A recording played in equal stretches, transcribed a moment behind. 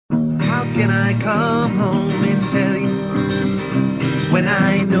can I come home and tell you when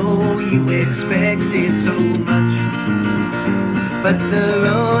I know you expected so much? But the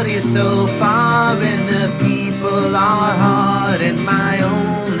road is so far and the people are hard, and my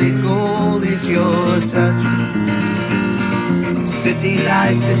only goal is your touch. City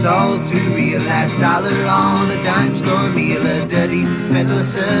life is all too real. Last dollar on a dime store meal, a dirty metal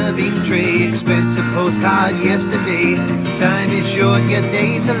serving tray, expensive postcard yesterday. Time is short, yet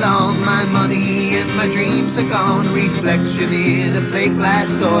days are long. My money and my dreams are gone. Reflection in a plate glass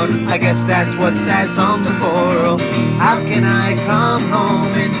door. I guess that's what sad songs are for. Oh, how can I come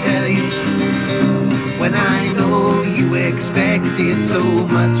home and tell you when I know you expected so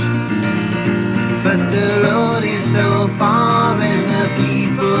much? But the road is so far and the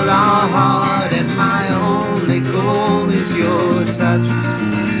people are hard, and my only goal is your touch.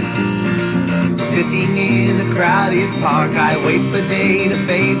 Sitting in a crowded park, I wait for day to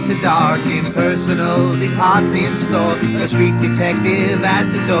fade to dark. Impersonal department store, a street detective at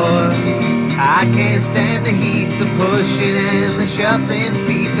the door. I can't stand the heat, the pushing and the shuffling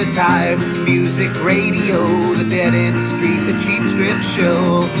feet, the tired music radio, the dead-end street, the cheap strip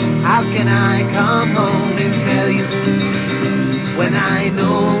show. How can I come home and tell you when I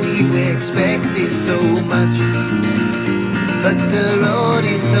know you expected so much? But the road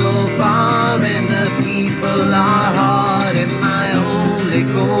is so far and the people are hard, and my only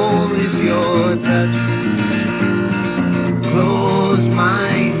goal is your touch. Close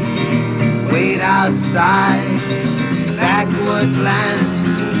mine, wait outside, backward glance,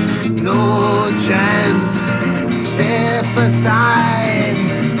 no chance. Step aside,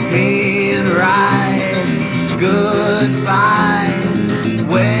 pain ride, goodbye.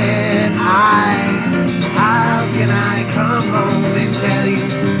 When how can I come home and tell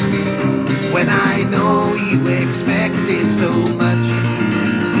you when I know you expected so much?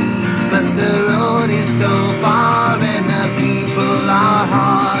 But the road is so far and the people are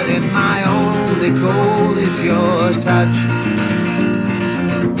hard, and my only goal is your touch.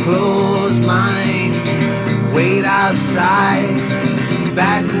 Close mine, wait outside,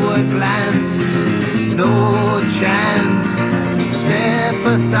 backward glance, no chance. Step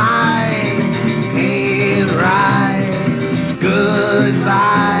aside, pain ride,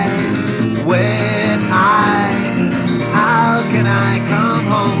 goodbye. When how can I come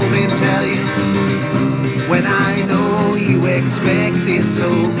home and tell you when I know you expected so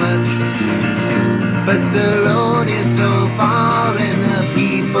much? But the road is so far and the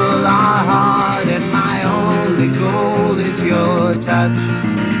people are hard, and my only goal is your touch,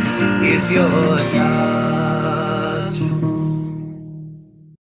 is your touch.